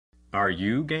Are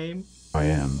you game? I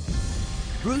am.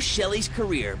 Bruce Shelley's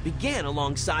career began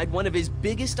alongside one of his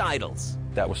biggest idols.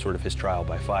 That was sort of his trial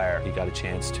by fire. He got a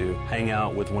chance to hang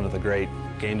out with one of the great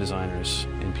game designers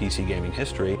in PC gaming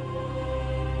history.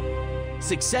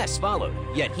 Success followed,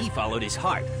 yet he followed his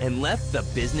heart and left the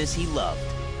business he loved.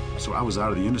 So I was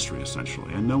out of the industry,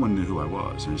 essentially, and no one knew who I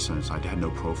was. In a sense, I had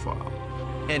no profile.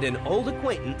 And an old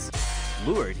acquaintance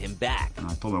lured him back. And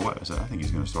I told my wife, I said, I think he's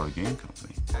going to start a game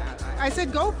company. I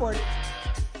said, go for it.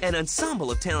 An ensemble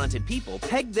of talented people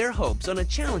pegged their hopes on a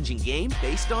challenging game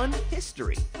based on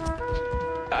history.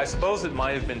 I suppose it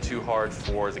might have been too hard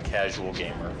for the casual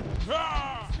gamer.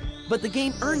 But the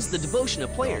game earns the devotion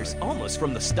of players almost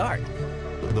from the start.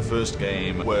 The first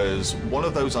game was one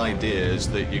of those ideas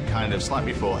that you kind of slap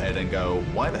your forehead and go,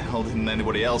 why the hell didn't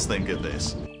anybody else think of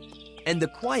this? And the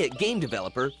quiet game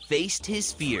developer faced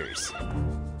his fears.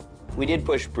 We did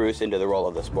push Bruce into the role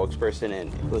of the spokesperson,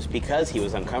 and it was because he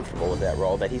was uncomfortable with that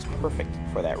role that he's perfect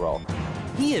for that role.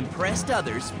 He impressed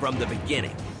others from the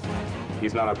beginning.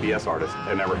 He's not a BS artist,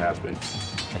 and never has been.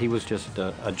 He was just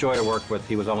a joy to work with.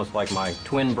 He was almost like my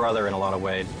twin brother in a lot of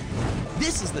ways.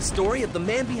 This is the story of the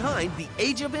man behind the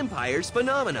Age of Empires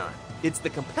phenomenon. It's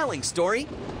the compelling story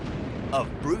of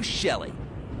Bruce Shelley.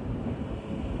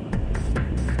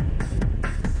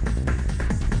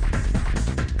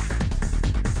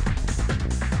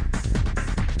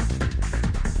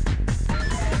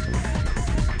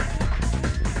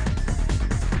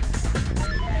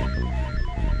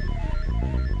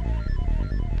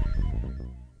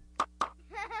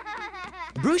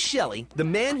 Bruce Shelley, the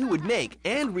man who would make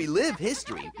and relive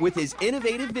history with his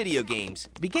innovative video games,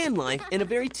 began life in a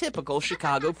very typical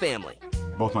Chicago family.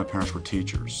 Both my parents were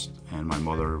teachers, and my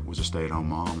mother was a stay-at-home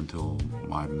mom until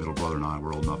my middle brother and I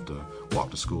were old enough to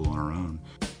walk to school on our own.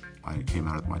 I came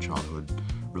out of my childhood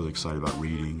really excited about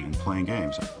reading and playing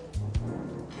games.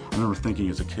 I remember thinking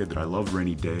as a kid that I loved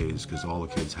rainy days because all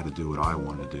the kids had to do what I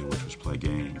wanted to do, which was play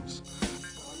games.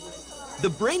 The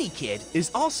brainy kid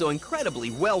is also incredibly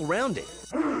well-rounded.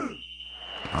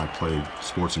 I played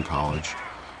sports in college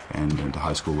and at the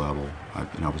high school level.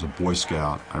 I was a Boy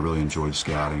Scout. I really enjoyed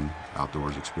scouting,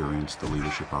 outdoors experience, the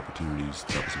leadership opportunities,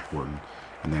 that was important.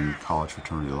 And then college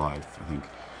fraternity life. I think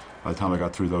by the time I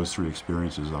got through those three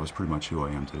experiences, I was pretty much who I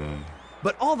am today.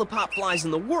 But all the pop flies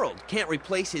in the world can't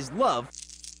replace his love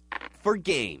for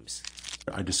games.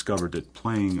 I discovered that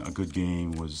playing a good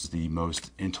game was the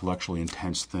most intellectually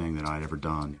intense thing that I'd ever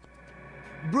done.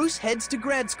 Bruce heads to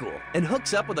grad school and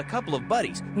hooks up with a couple of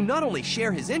buddies who not only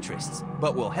share his interests,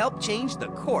 but will help change the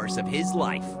course of his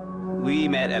life. We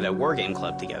met at a war game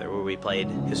club together where we played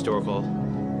historical,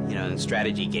 and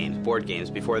strategy games, board games,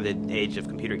 before the age of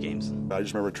computer games. I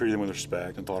just remember treating them with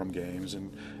respect and taught them games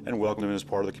and welcomed them as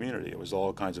part of the community. It was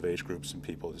all kinds of age groups and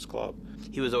people at this club.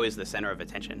 He was always the center of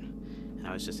attention. And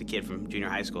I was just a kid from junior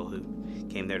high school who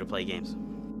came there to play games.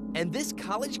 And this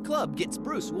college club gets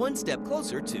Bruce one step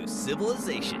closer to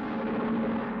civilization.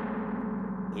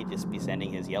 He'd just be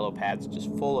sending his yellow pads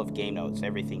just full of game notes,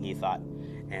 everything he thought,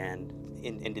 and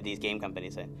into these game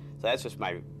companies. So that's just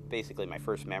basically my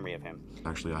first memory of him.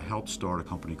 Actually, I helped start a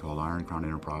company called Iron Crown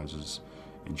Enterprises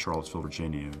in Charlottesville,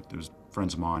 Virginia. There was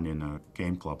friends of mine in a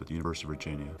game club at the University of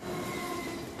Virginia.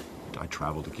 I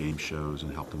traveled to game shows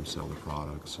and helped them sell their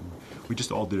products. And we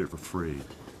just all did it for free.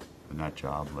 And that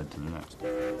job led to the next.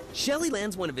 Shelley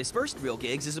lands one of his first real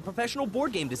gigs as a professional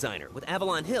board game designer with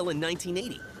Avalon Hill in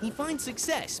 1980. He finds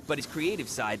success, but his creative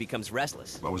side becomes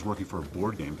restless. I was working for a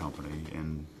board game company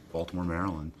in Baltimore,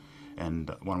 Maryland, and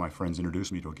one of my friends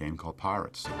introduced me to a game called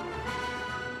Pirates.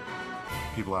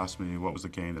 People asked me what was the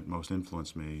game that most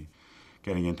influenced me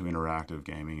getting into interactive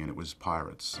gaming, and it was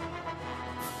Pirates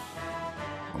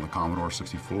on the Commodore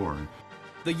 64.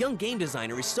 The young game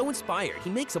designer is so inspired, he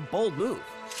makes a bold move.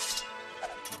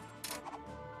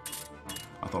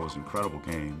 I thought it was an incredible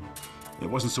game. It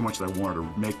wasn't so much that I wanted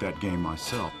to make that game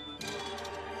myself.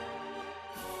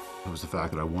 It was the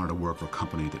fact that I wanted to work for a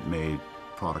company that made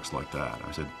products like that.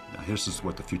 I said, this is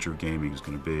what the future of gaming is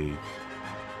going to be.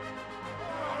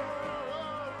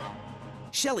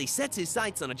 Shelley sets his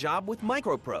sights on a job with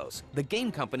Microprose, the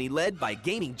game company led by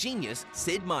gaming genius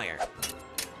Sid Meier.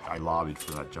 I lobbied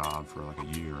for that job for like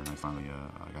a year, and I finally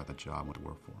I got that job, went to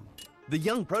work for him. The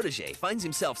young protege finds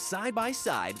himself side by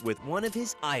side with one of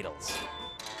his idols.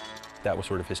 That was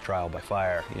sort of his trial by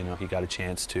fire. He got a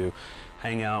chance to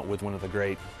hang out with one of the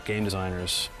great game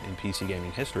designers in PC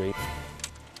gaming history.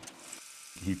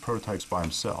 He prototypes by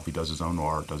himself. He does his own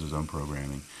art, does his own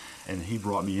programming, and he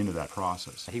brought me into that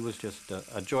process. He was just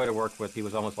a joy to work with. He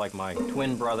was almost like my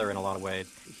twin brother in a lot of ways.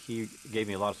 He gave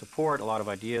me a lot of support, a lot of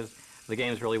ideas. The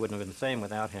games really wouldn't have been the same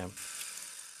without him.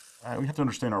 We have to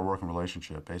understand our working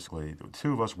relationship. Basically, the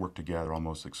two of us worked together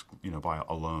almost, by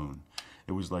alone.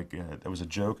 It was like there was a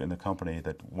joke in the company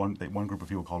that one group of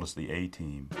people called us the A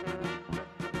team.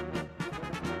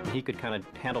 He could kind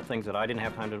of handle things that I didn't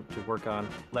have time to work on,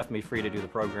 left me free to do the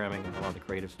programming and a lot of the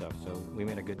creative stuff, so we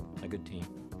made a good team.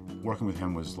 Working with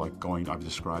him was like I've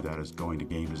described that as going to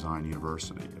game design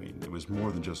university. I mean, it was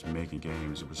more than just making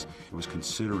games, it was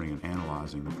considering and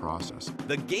analyzing the process.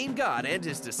 The game god and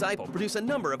his disciple produce a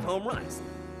number of home runs.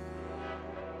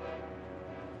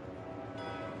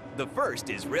 The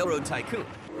first is Railroad Tycoon.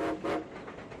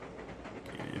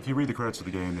 If you read the credits of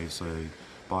the game, they say,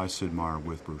 by Sid Meier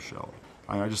with Bruce Shelley.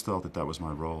 I just felt that was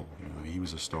my role. He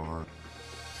was a star.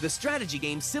 The strategy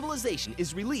game Civilization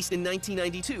is released in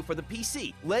 1992 for the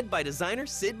PC, led by designer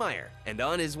Sid Meier, and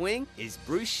on his wing is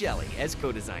Bruce Shelley as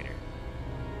co-designer.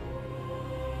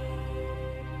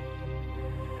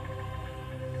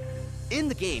 In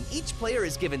the game, each player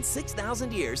is given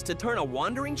 6,000 years to turn a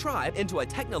wandering tribe into a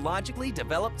technologically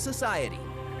developed society.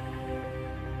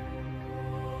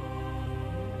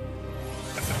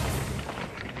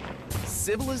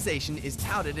 Civilization is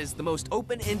touted as the most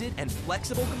open-ended and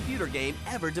flexible computer game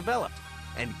ever developed,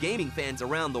 and gaming fans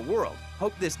around the world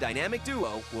hope this dynamic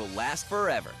duo will last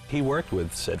forever. He worked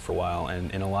with Sid for a while,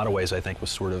 and in a lot of ways I think was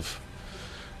sort of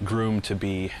groomed to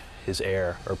be his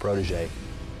heir or protege.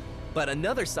 But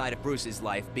another side of Bruce's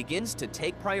life begins to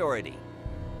take priority.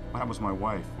 That was my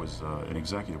wife, was an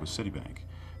executive with Citibank,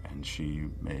 and she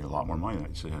made a lot more money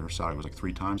than I. Her salary was like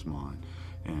 3 times mine,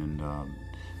 and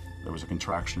there was a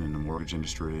contraction in the mortgage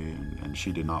industry, and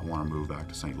she did not want to move back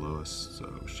to St. Louis,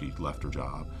 so she left her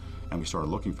job. And we started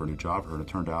looking for a new job for her, and it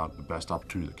turned out the best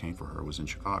opportunity that came for her was in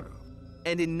Chicago.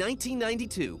 And in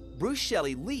 1992, Bruce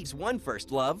Shelley leaves one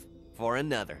first love for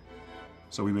another.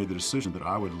 So we made the decision that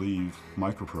I would leave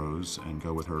Microprose and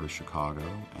go with her to Chicago,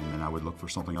 and then I would look for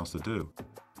something else to do.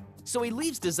 So he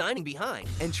leaves designing behind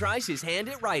and tries his hand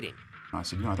at writing. I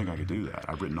said, I think I could do that.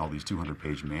 I've written all these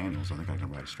 200-page manuals. I think I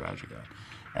can write a strategy guide.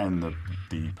 And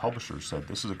the publisher said,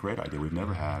 this is a great idea. We've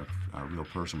never had a real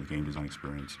person with game design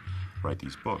experience write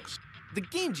these books. The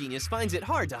game genius finds it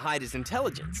hard to hide his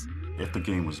intelligence. If the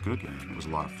game was a good game, it was a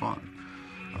lot of fun.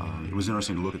 It was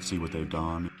interesting to look and see what they've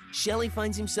done. Shelley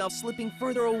finds himself slipping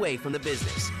further away from the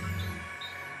business,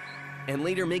 and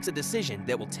later makes a decision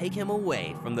that will take him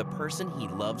away from the person he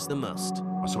loves the most.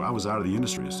 So I was out of the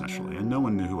industry, essentially, and no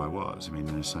one knew who I was. I mean,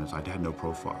 in a sense, I had no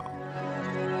profile.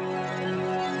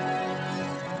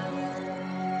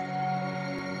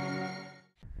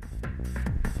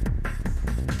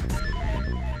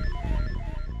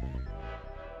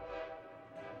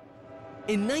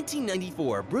 In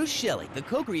 1994, Bruce Shelley, the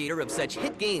co-creator of such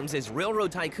hit games as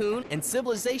Railroad Tycoon and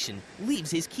Civilization,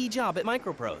 leaves his key job at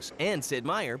Microprose and Sid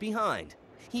Meier behind.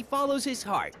 He follows his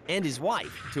heart and his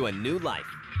wife to a new life.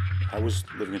 I was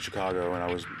living in Chicago, and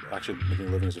I was actually making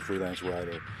a living as a freelance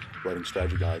writer, writing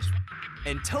strategy guides.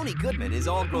 And Tony Goodman is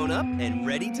all grown up and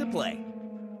ready to play.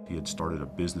 He had started a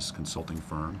business consulting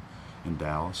firm in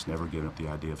Dallas, never given up the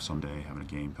idea of someday having a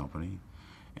game company.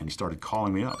 And he started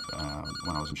calling me up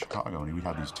when I was in Chicago, and we'd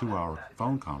have these 2-hour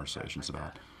phone conversations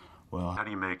about, well, how do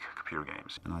you make computer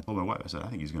games? And I told my wife, I said, I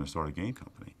think he's going to start a game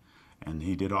company. And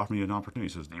he did offer me an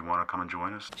opportunity. He says, do you want to come and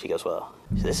join us? She goes, well,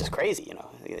 this is crazy,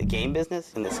 the game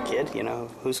business and this kid,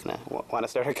 who's going to want to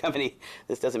start a company?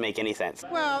 This doesn't make any sense.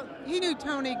 Well, he knew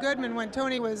Tony Goodman when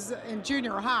Tony was in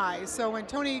junior high. So when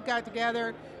Tony got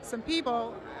together some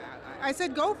people, I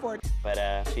said, go for it. But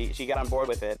she got on board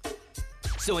with it.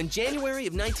 So in January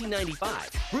of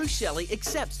 1995, Bruce Shelley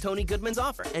accepts Tony Goodman's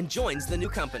offer and joins the new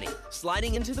company,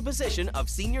 sliding into the position of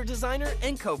senior designer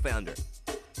and co-founder.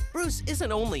 Bruce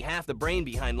isn't only half the brain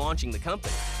behind launching the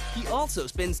company, he also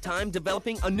spends time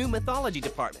developing a new mythology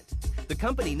department. The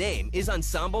company name is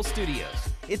Ensemble Studios.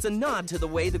 It's a nod to the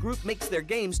way the group makes their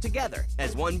games together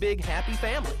as one big happy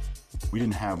family. We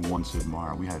didn't have one Sid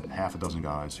Meier. We had half a dozen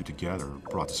guys who together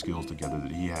brought the skills together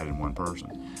that he had in one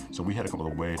person. So we had to come up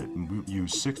with a way to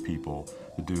use 6 people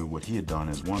to do what he had done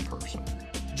as one person.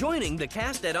 Joining the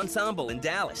cast at Ensemble in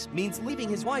Dallas means leaving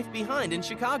his wife behind in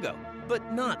Chicago,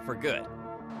 but not for good.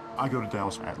 I go to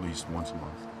Dallas at least once a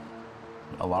month.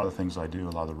 A lot of the things I do,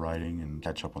 a lot of the writing and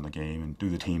catch up on the game and do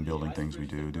the team building things we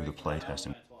do the play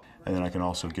testing. And then I can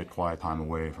also get quiet time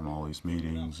away from all these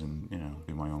meetings and,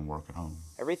 do my own work at home.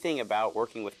 Everything about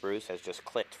working with Bruce has just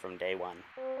clicked from day one.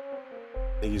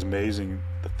 I think it's amazing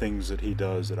the things that he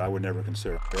does that I would never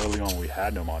consider. Early on, we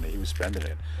had no money. He was spending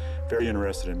it. Very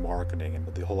interested in marketing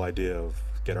and the whole idea of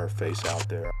get our face out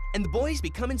there. And the boys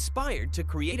become inspired to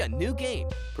create a new game.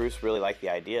 Bruce really liked the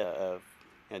idea of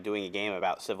doing a game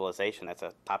about civilization. That's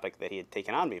a topic that he had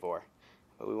taken on before.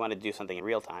 but we wanted to do something in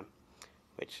real time,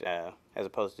 which as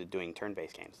opposed to doing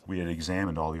turn-based games. We had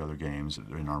examined all the other games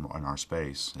in our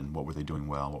space, and what were they doing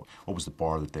well, what was the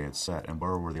bar that they had set, and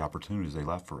where were the opportunities they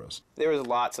left for us. There was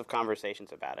lots of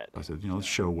conversations about it. I said, let's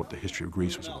show what the history of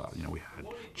Greece was about. We had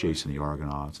Jason the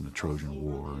Argonauts and the Trojan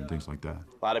War and things like that.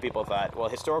 A lot of people thought, well,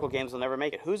 historical games will never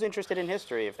make it. Who's interested in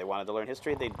history? If they wanted to learn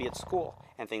history, they'd be at school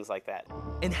and things like that.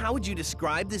 And how would you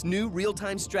describe this new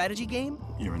real-time strategy game?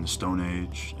 You're in the Stone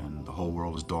Age, and the whole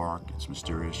world is dark, it's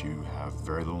mysterious, you have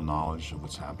very little knowledge of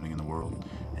what's happening in the world,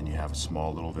 and you have a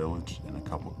small little village and a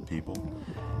couple of people,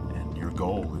 and your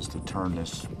goal is to turn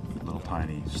this little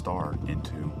tiny start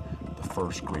into the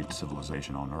first great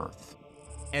civilization on Earth.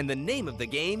 And the name of the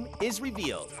game is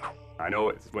revealed. I know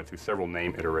it went through several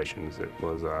name iterations. It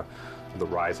was The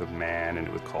Rise of Man, and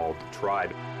it was called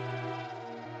Tribe.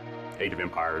 Age of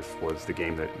Empires was the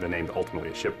game the name ultimately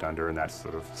it shipped under, and that's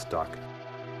sort of stuck.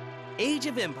 Age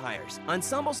of Empires,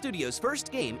 Ensemble Studios'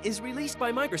 first game, is released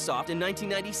by Microsoft in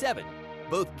 1997.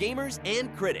 Both gamers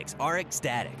and critics are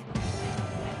ecstatic.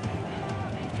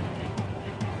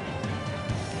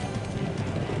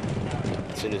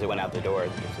 As soon as it went out the door,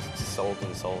 it just sold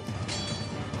and sold.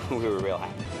 We were real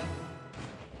happy.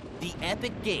 The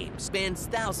epic game spans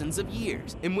thousands of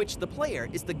years, in which the player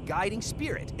is the guiding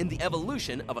spirit in the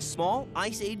evolution of a small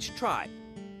Ice Age tribe.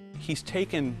 He's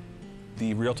taken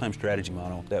the real-time strategy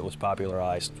model that was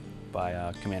popularized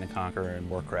by Command & Conquer and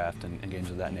Warcraft and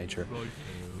games of that nature.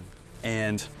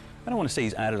 And I don't want to say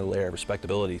he's added a layer of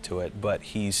respectability to it, but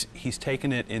he's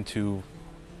taken it into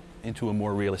a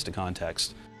more realistic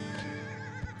context.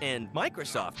 And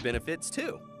Microsoft benefits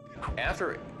too.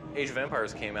 After Age of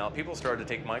Empires came out, people started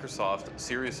to take Microsoft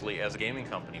seriously as a gaming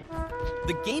company.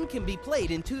 The game can be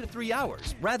played in 2 to 3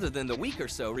 hours, rather than the week or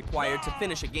so required to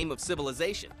finish a game of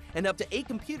Civilization, and up to 8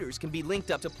 computers can be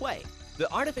linked up to play. The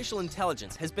artificial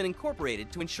intelligence has been incorporated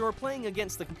to ensure playing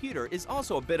against the computer is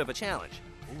also a bit of a challenge.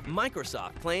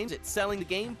 Microsoft claims it's selling the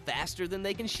game faster than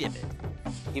they can ship it.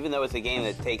 Even though it's a game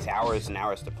that takes hours and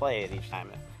hours to play it each time,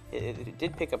 it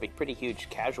did pick up a pretty huge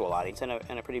casual audience and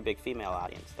a pretty big female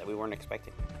audience that we weren't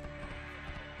expecting.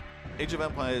 Age of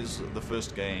Empires, the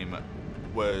first game,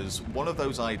 was one of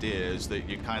those ideas that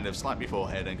you kind of slap your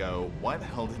forehead and go, why the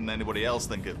hell didn't anybody else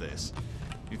think of this?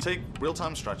 You take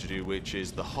real-time strategy, which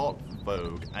is the hot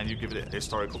vogue, and you give it a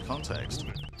historical context.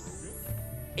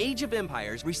 Age of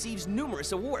Empires receives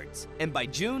numerous awards, and by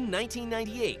June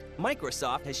 1998,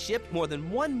 Microsoft has shipped more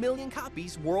than 1 million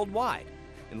copies worldwide.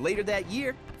 And later that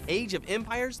year, Age of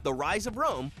Empires: The Rise of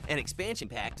Rome, an expansion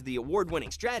pack to the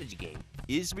award-winning strategy game,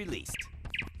 is released.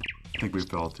 I think we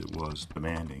felt it was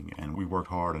demanding, and we worked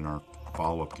hard in our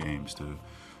follow-up games to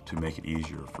make it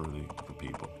easier for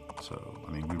people. So,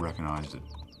 I mean, we recognized that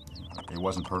it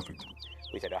wasn't perfect.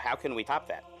 We said, oh, how can we top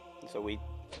that? And so we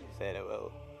said,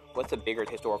 well, what's a bigger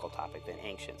historical topic than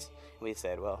ancients? And we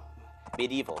said, well,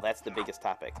 medieval, that's the biggest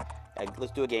topic.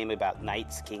 Let's do a game about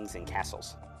knights, kings, and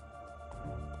castles.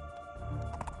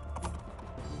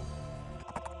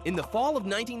 In the fall of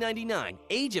 1999,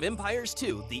 Age of Empires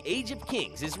 2: The Age of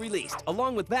Kings is released,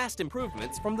 along with vast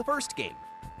improvements from the first game.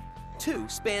 2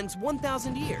 spans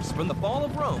 1,000 years, from the fall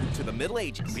of Rome to the Middle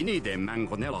Ages. We need a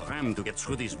mangonel ram to get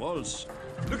through these walls.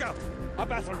 Look out! A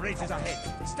battle rages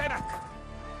ahead. Stay back!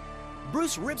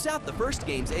 Bruce rips out the first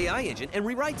game's AI engine and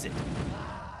rewrites it.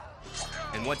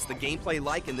 And what's the gameplay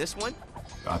like in this one?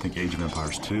 I think Age of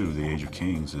Empires 2, The Age of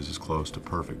Kings, is as close to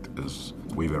perfect as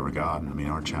we've ever gotten. I mean,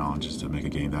 our challenge is to make a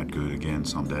game that good again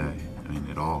someday. I mean,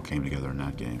 it all came together in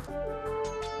that game.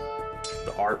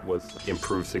 The art was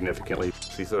improved significantly.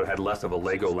 We sort of had less of a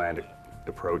Legoland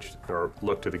approach, or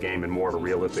look to the game in more of a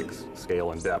realistic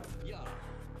scale and depth.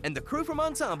 And the crew from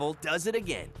Ensemble does it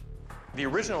again. The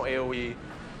original AoE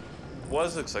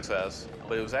was a success,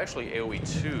 but it was actually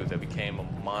AoE 2 that became a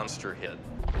monster hit.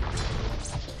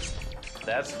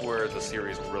 That's where the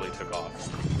series really took off.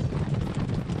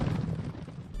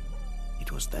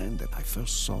 It was then that I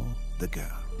first saw the girl.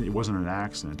 It wasn't an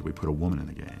accident that we put a woman in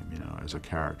the game, as a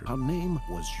character. Her name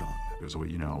was Jean. Because,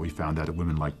 we found out that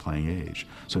women liked playing Age.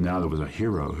 So now there was a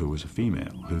hero who was a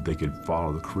female, who they could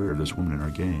follow the career of this woman in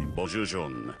our game. Bonjour,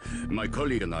 Jean. My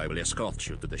colleague and I will escort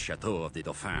you to the Chateau of the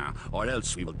Dauphin, or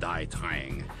else we will die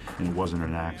trying. And it wasn't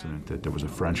an accident that there was a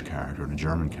French character and a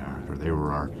German character. They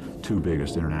were our 2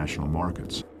 biggest international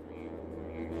markets.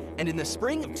 And in the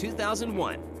spring of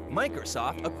 2001,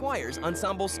 Microsoft acquires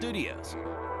Ensemble Studios.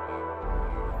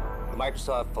 The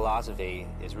Microsoft philosophy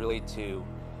is really to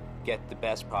get the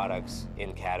best products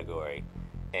in category,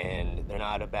 and they're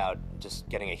not about just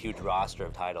getting a huge roster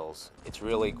of titles. It's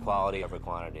really quality over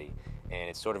quantity, And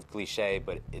it's sort of cliche,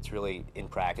 but it's really in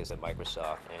practice at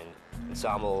Microsoft. And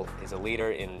Ensemble is a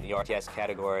leader in the RTS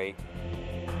category.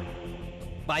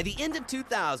 By the end of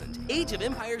 2000, Age of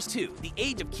Empires 2, The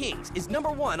Age of Kings, is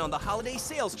 #1 on the holiday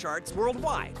sales charts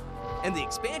worldwide. And the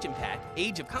expansion pack,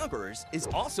 Age of Conquerors, is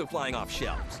also flying off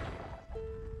shelves.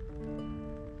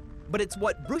 But it's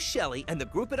what Bruce Shelley and the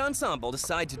group at Ensemble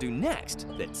decide to do next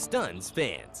that stuns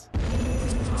fans.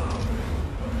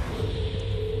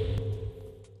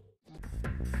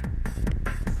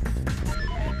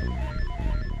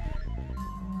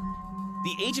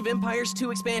 The Age of Empires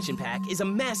 2 expansion pack is a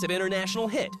massive international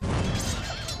hit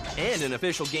and an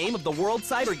official game of the World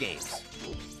Cyber Games.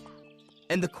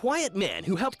 And the quiet man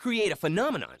who helped create a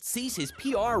phenomenon sees his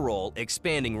PR role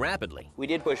expanding rapidly. We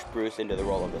did push Bruce into the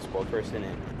role of the spokesperson, and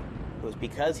it was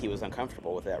because he was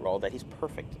uncomfortable with that role that he's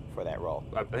perfect for that role.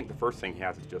 I think the first thing he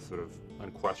has is just sort of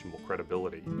unquestionable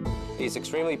credibility. He's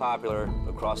extremely popular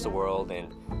across the world,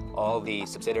 and all the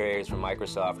subsidiaries from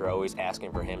Microsoft are always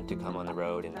asking for him to come on the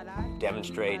road and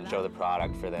demonstrate and show the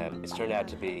product for them. It's turned out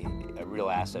to be a real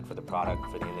asset for the product,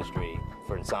 for the industry,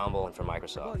 for Ensemble, and for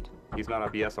Microsoft. He's not a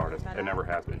BS artist, and never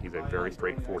has been. He's a very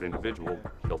straightforward individual.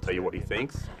 He'll tell you what he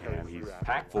thinks, and he's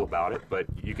tactful about it, but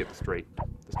you get the straight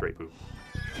poop.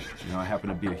 You know, I happen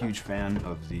to be a huge fan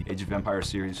of the Age of Empires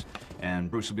series,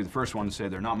 and Bruce will be the first one to say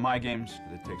they're not my games.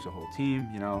 It takes a whole team,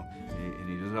 you know, and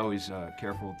he is always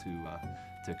careful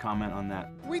to comment on that.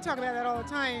 We talk about that all the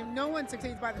time. No one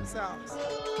succeeds by themselves.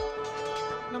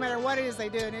 No matter what it is they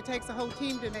do, and it takes a whole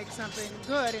team to make something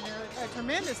good, and a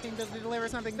tremendous team to deliver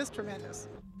something this tremendous.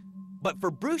 But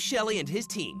for Bruce Shelley and his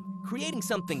team, creating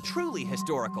something truly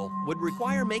historical would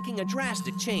require making a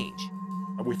drastic change.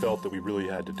 We felt that we really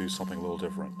had to do something a little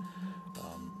different.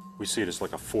 We see it as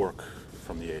like a fork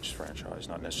from the Age franchise,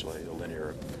 not necessarily a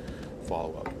linear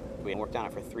follow-up. We worked on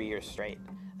it for 3 years straight.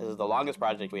 This is the longest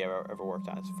project we ever worked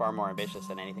on. It's far more ambitious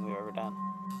than anything we've ever done.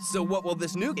 So what will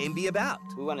this new game be about?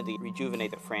 We wanted to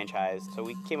rejuvenate the franchise, so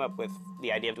we came up with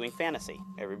the idea of doing fantasy.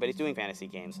 Everybody's doing fantasy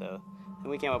games, so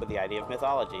and we came up with the idea of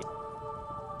mythology.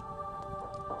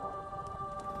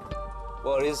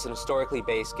 Well, it is an historically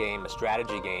based game, a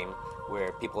strategy game,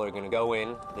 where people are going to go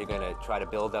in, they're going to try to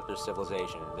build up their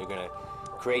civilization. They're going to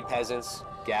create peasants,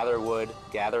 gather wood,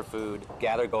 gather food,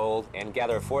 gather gold, and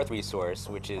gather a fourth resource,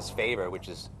 which is favor, which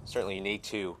is certainly unique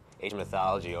to Age of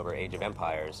Mythology over Age of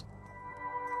Empires.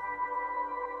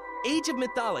 Age of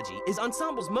Mythology is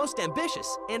Ensemble's most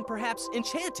ambitious and perhaps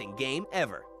enchanting game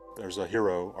ever. There's a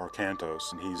hero,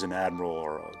 Arcantos, and he's an admiral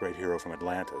or a great hero from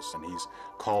Atlantis, and he's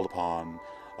called upon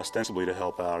ostensibly to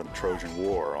help out in the Trojan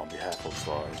War on behalf of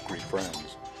his Greek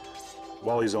friends.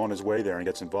 While he's on his way there and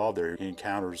gets involved there, he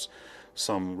encounters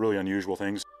some really unusual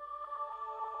things.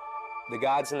 The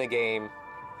gods in the game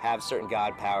have certain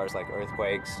god powers like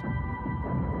earthquakes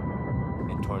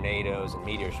and tornadoes and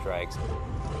meteor strikes. And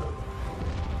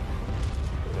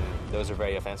those are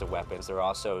very offensive weapons. There are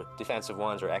also defensive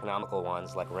ones or economical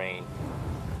ones like rain.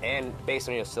 And based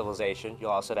on your civilization,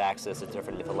 you'll also have access to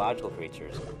different mythological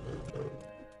creatures.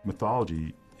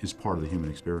 Mythology is part of the human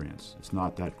experience. It's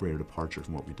not that great a departure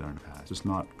from what we've done in the past. It's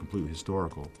not completely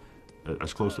historical,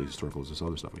 as closely historical as this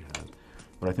other stuff we had.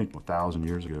 But I think 1,000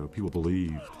 years ago, people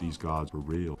believed these gods were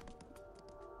real.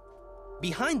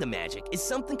 Behind the magic is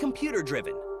something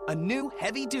computer-driven, a new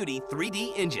heavy-duty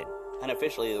 3D engine.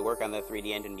 Unofficially, the work on the 3D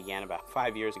engine began about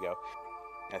 5 years ago.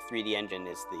 A 3D engine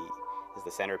is the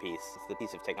centerpiece. It's the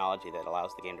piece of technology that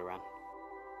allows the game to run.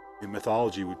 In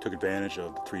Mythology, we took advantage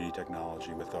of the 3D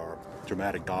technology with our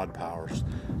dramatic god powers,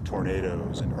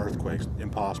 tornadoes and earthquakes.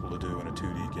 Impossible to do in a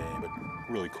 2D game, but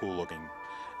really cool looking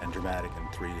and dramatic in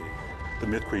 3D. The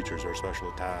myth creatures are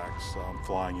special attacks,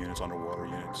 flying units, underwater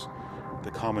units.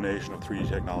 The combination of 3D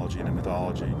technology and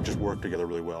mythology just work together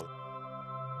really well.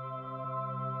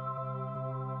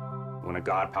 When a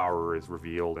god power is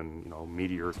revealed and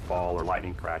meteors fall or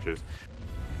lightning crashes,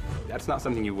 that's not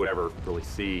something you would ever really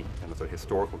see in a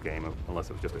historical game unless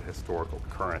it was just a historical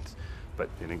occurrence. But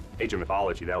in Age of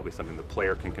Mythology, that'll be something the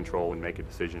player can control and make a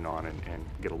decision on and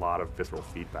get a lot of visceral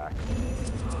feedback.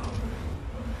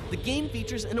 The game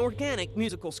features an organic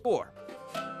musical score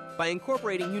by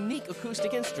incorporating unique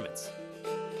acoustic instruments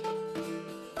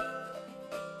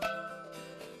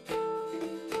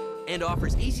and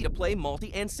offers easy-to-play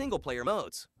multi- and single-player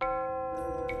modes.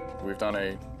 We've done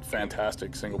a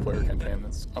fantastic single-player campaign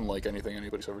that's unlike anything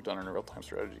anybody's ever done in a real-time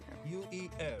strategy game.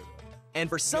 And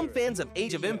for some fans of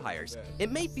Age of Empires,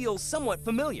 it may feel somewhat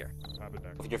familiar.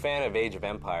 If you're a fan of Age of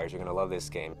Empires, you're going to love this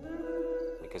game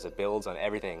because it builds on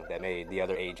everything that made the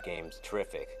other Age games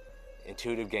terrific.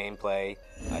 intuitive gameplay,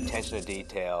 attention to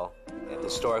detail,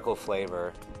 historical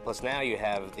flavor. Plus now you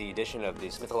have the addition of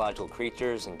these mythological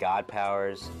creatures and god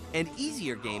powers. And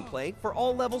easier gameplay for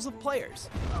all levels of players.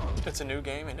 It's a new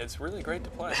game and it's really great to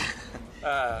play.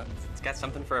 It's got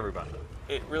something for everybody.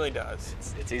 It really does.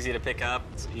 It's easy to pick up,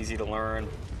 it's easy to learn.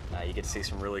 You get to see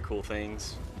some really cool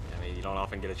things. I mean, you don't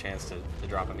often get a chance to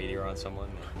drop a meteor on someone.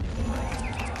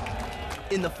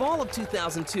 In the fall of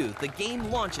 2002, the game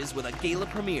launches with a gala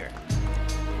premiere.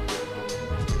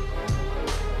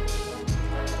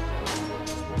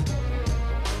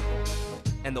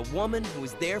 And the woman who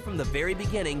was there from the very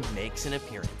beginning makes an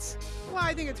appearance. Well,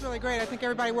 I think it's really great. I think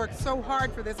everybody worked so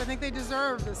hard for this. I think they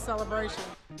deserve this celebration.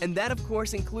 And that, of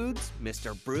course, includes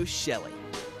Mr. Bruce Shelley.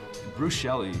 Bruce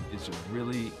Shelley is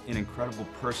really an incredible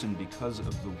person because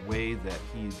of the way that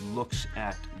he looks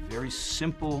at very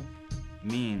simple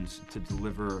means to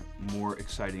deliver more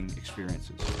exciting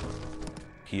experiences.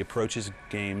 He approaches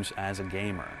games as a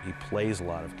gamer. He plays a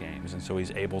lot of games, and so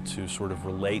he's able to sort of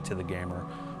relate to the gamer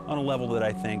on a level that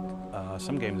I think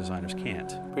some game designers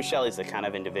can't. Bruce Shelley's the kind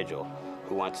of individual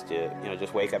who wants to,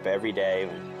 just wake up every day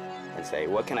and say,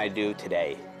 what can I do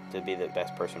today to be the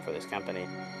best person for this company?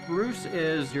 Bruce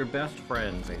is your best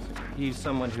friend, basically. He's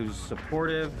someone who's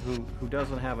supportive, who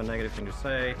doesn't have a negative thing to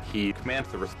say. He commands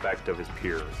the respect of his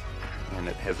peers, and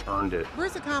it has earned it.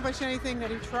 Bruce accomplished anything that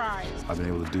he tries. I've been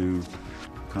able to do the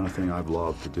kind of thing I've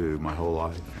loved to do my whole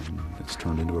life, and it's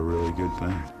turned into a really good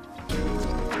thing.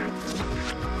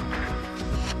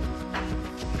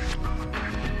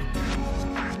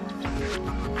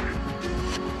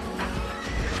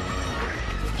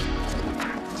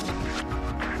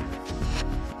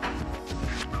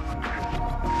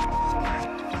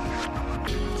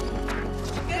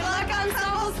 Good luck on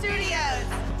Soul Studios!